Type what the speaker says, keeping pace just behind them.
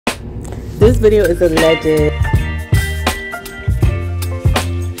This video is alleged.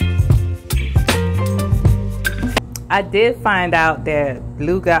 I did find out that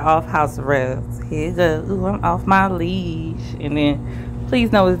Blue got off house arrest. Here you go. Ooh, I'm off my leash. And then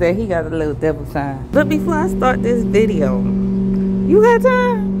please notice that he got a little devil sign. But before I start this video, you got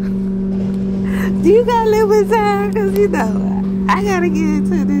time? Do you got a little bit of time? Because you know, I gotta get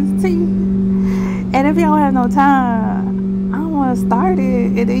into this tea. And if y'all have no time, I don't want to start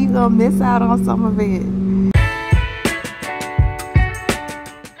it and then you're gonna miss out on some of it.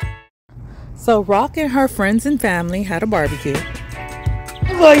 So Rock and her friends and family had a barbecue.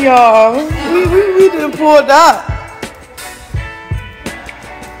 Look, y'all, we done pulled up.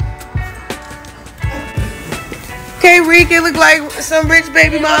 Okay, Rick, it look like some rich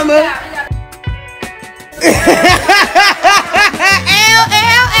baby mama.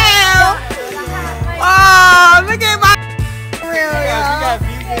 Oh, look at my real, y'all.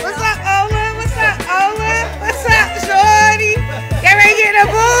 What's up, Owen? What's up, Owen? What's up, shorty? You ready to get a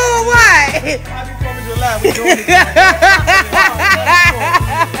boo? What?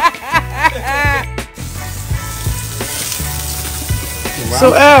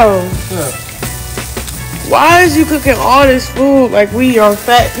 So, Al, why is you cooking all this food like we are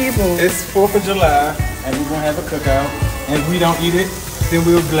fat people? It's 4th of July, and we're going to have a cookout. And if we don't eat it, then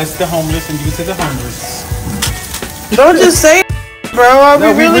we'll bless the homeless and give it to the homeless. Don't just say it, bro. Are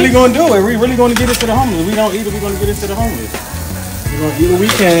we really going to do it. We're really going to get it to the homeless. If we don't eat it, we're going to get it to the homeless. We're going to eat what we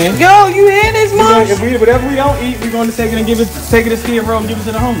can. Yo, you hear this, Mars? Whatever we don't eat, we're going to take it and take it to Skid Row and give it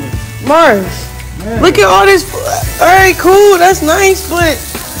to the homeless. Mars, yeah. Look at all this. All right, cool. That's nice, but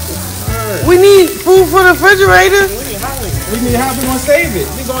we need food for the refrigerator. We need how we going to save it.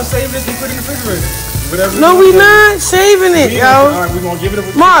 We're going to save this and put it in the refrigerator. No, we not saving it, yo. All right, we're going to give it a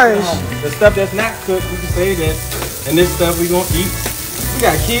Mars. The stuff that's not cooked, we can save that. And this stuff we're going to eat. We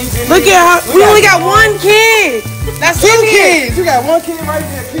got kids in Look here. at how we only got one kid. That's 2 kids. You got one kid right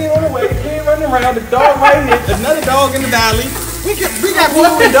there, kid on the way, kid running around, the dog right here, another dog in the valley. We got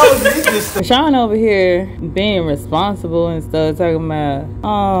more dogs to eat this stuff. Sean over here being responsible and stuff, talking about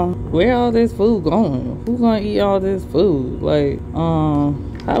where all this food going? Who's gonna eat all this food? Like,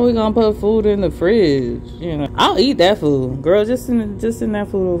 how we gonna put food in the fridge? You know, I'll eat that food, girl. Just in that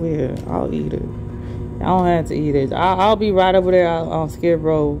food over here, I'll eat it. I don't have to eat it. I'll be right over there on Skid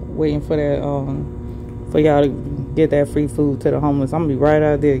Row waiting for that for y'all to get that free food to the homeless. I'm gonna be right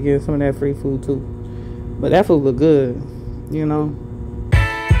out there getting some of that free food too. But that food look good, you know.